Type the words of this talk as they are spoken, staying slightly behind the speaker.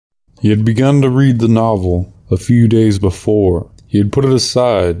He had begun to read the novel a few days before. He had put it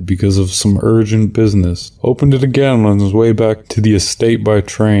aside because of some urgent business, opened it again on his way back to the estate by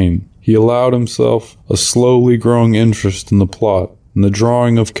train. He allowed himself a slowly growing interest in the plot and the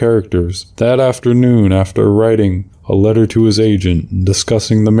drawing of characters. That afternoon, after writing a letter to his agent and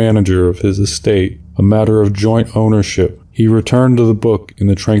discussing the manager of his estate, a matter of joint ownership, he returned to the book in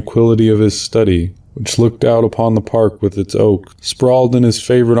the tranquility of his study, which looked out upon the park with its oak, sprawled in his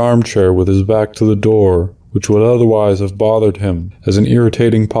favorite armchair with his back to the door, which would otherwise have bothered him as an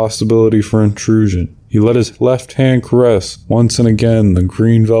irritating possibility for intrusion. He let his left hand caress once and again the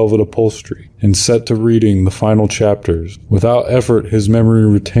green velvet upholstery and set to reading the final chapters. Without effort, his memory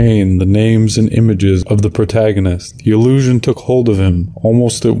retained the names and images of the protagonist. The illusion took hold of him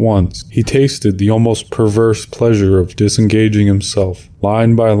almost at once. He tasted the almost perverse pleasure of disengaging himself,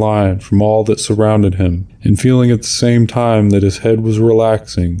 line by line, from all that surrounded him, and feeling at the same time that his head was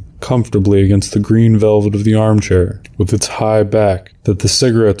relaxing comfortably against the green velvet of the armchair, with its high back, that the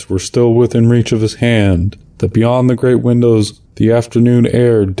cigarettes were still within reach of his hand, that beyond the great windows the afternoon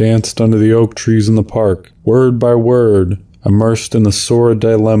air danced under the oak trees in the park, word by word, immersed in the sordid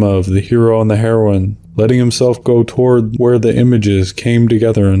dilemma of the hero and the heroine, letting himself go toward where the images came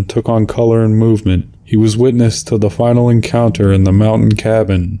together and took on color and movement. He was witness to the final encounter in the mountain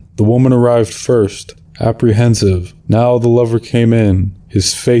cabin. The woman arrived first, apprehensive. Now the lover came in,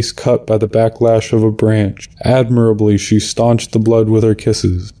 his face cut by the backlash of a branch. Admirably she staunched the blood with her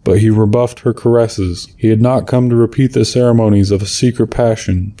kisses, but he rebuffed her caresses. He had not come to repeat the ceremonies of a secret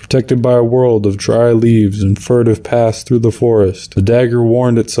passion, protected by a world of dry leaves and furtive paths through the forest. The dagger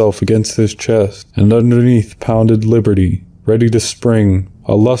warned itself against his chest, and underneath pounded liberty, ready to spring.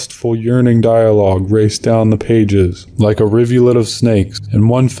 A lustful, yearning dialogue raced down the pages, like a rivulet of snakes, and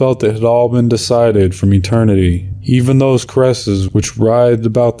one felt it had all been decided from eternity. Even those caresses which writhed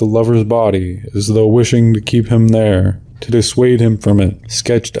about the lover's body, as though wishing to keep him there, to dissuade him from it,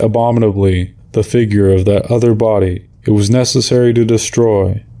 sketched abominably the figure of that other body it was necessary to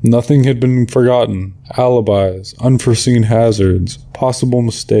destroy. Nothing had been forgotten. Alibis, unforeseen hazards, possible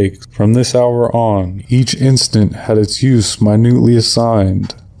mistakes. From this hour on, each instant had its use minutely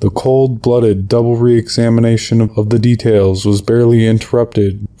assigned. The cold-blooded double re-examination of the details was barely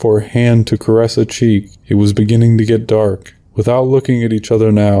interrupted for a hand to caress a cheek. It was beginning to get dark. Without looking at each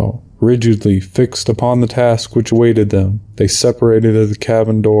other now, rigidly fixed upon the task which awaited them, they separated at the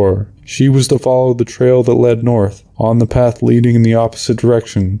cabin door. She was to follow the trail that led north, on the path leading in the opposite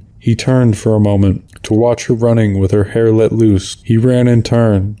direction. He turned for a moment to watch her running with her hair let loose. He ran in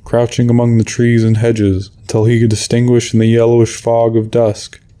turn, crouching among the trees and hedges, until he could distinguish in the yellowish fog of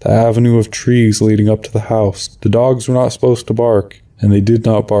dusk the avenue of trees leading up to the house. The dogs were not supposed to bark, and they did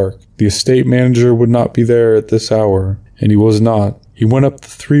not bark. The estate manager would not be there at this hour, and he was not. He went up the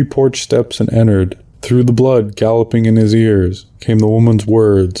 3 porch steps and entered. Through the blood galloping in his ears came the woman's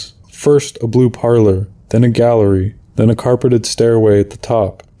words. First a blue parlor, then a gallery, then a carpeted stairway at the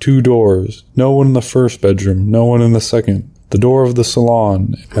top. 2 doors. No one in the first bedroom, no one in the second. The door of the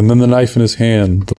salon, and then the knife in his hand,